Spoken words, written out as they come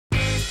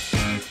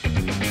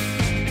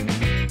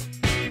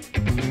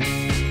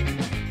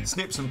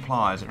Snips and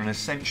pliers are an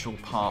essential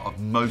part of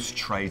most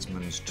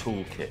tradesmen's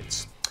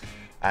toolkits.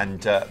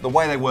 And the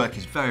way they work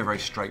is very, very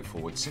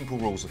straightforward. Simple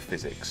rules of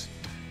physics.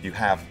 You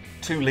have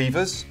two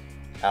levers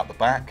out the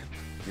back,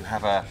 you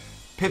have a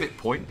pivot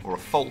point or a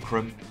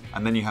fulcrum,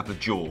 and then you have the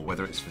jaw,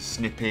 whether it's for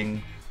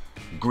snipping,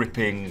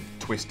 gripping,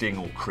 twisting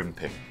or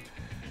crimping.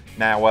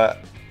 Now,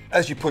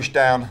 as you push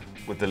down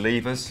with the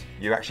levers,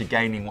 you're actually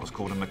gaining what's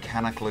called a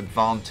mechanical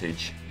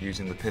advantage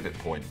using the pivot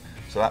point.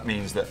 So that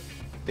means that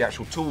the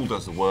actual tool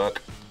does the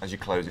work as you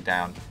close it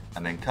down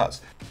and then cuts.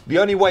 The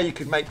only way you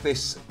could make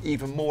this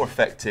even more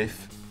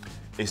effective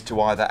is to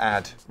either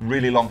add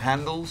really long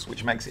handles,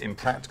 which makes it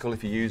impractical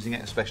if you're using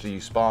it, especially you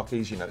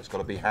sparkies, you know it's got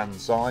to be hand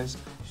size.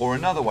 Or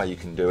another way you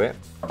can do it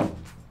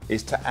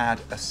is to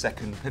add a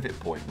second pivot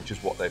point, which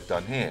is what they've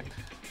done here.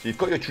 So you've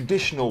got your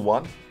traditional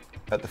one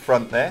at the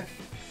front there,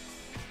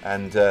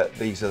 and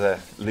these are the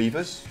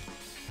levers.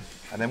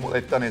 And then what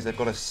they've done is they've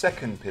got a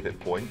second pivot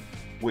point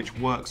which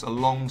works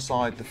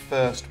alongside the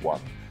first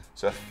one.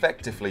 So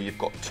effectively you've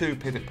got two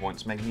pivot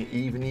points, making it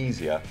even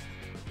easier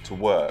to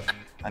work.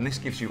 And this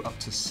gives you up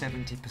to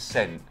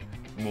 70%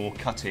 more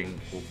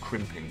cutting or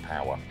crimping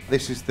power.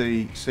 This is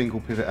the single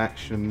pivot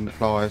action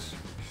pliers.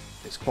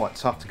 It's quite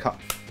tough to cut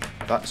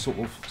that sort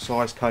of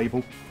size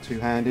cable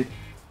two-handed.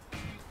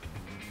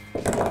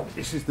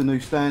 This is the new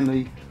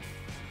Stanley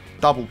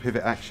double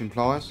pivot action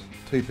pliers.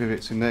 Two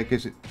pivots in there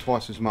gives it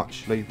twice as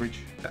much leverage.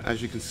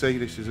 As you can see,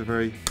 this is a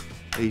very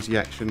easy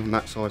action on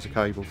that size of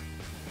cable.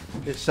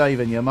 It's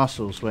saving your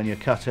muscles when you're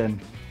cutting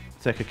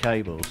thicker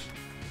cables.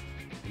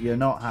 You're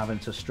not having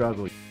to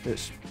struggle.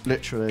 It's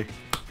literally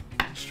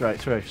straight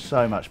through.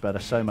 So much better,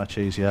 so much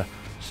easier.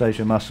 Saves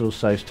your muscles,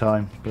 saves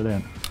time.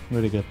 Brilliant,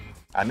 really good.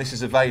 And this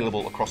is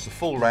available across the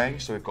full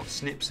range. So we've got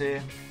snips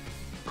here,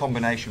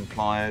 combination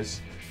pliers,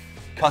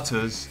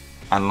 cutters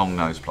and long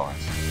nose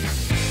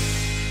pliers.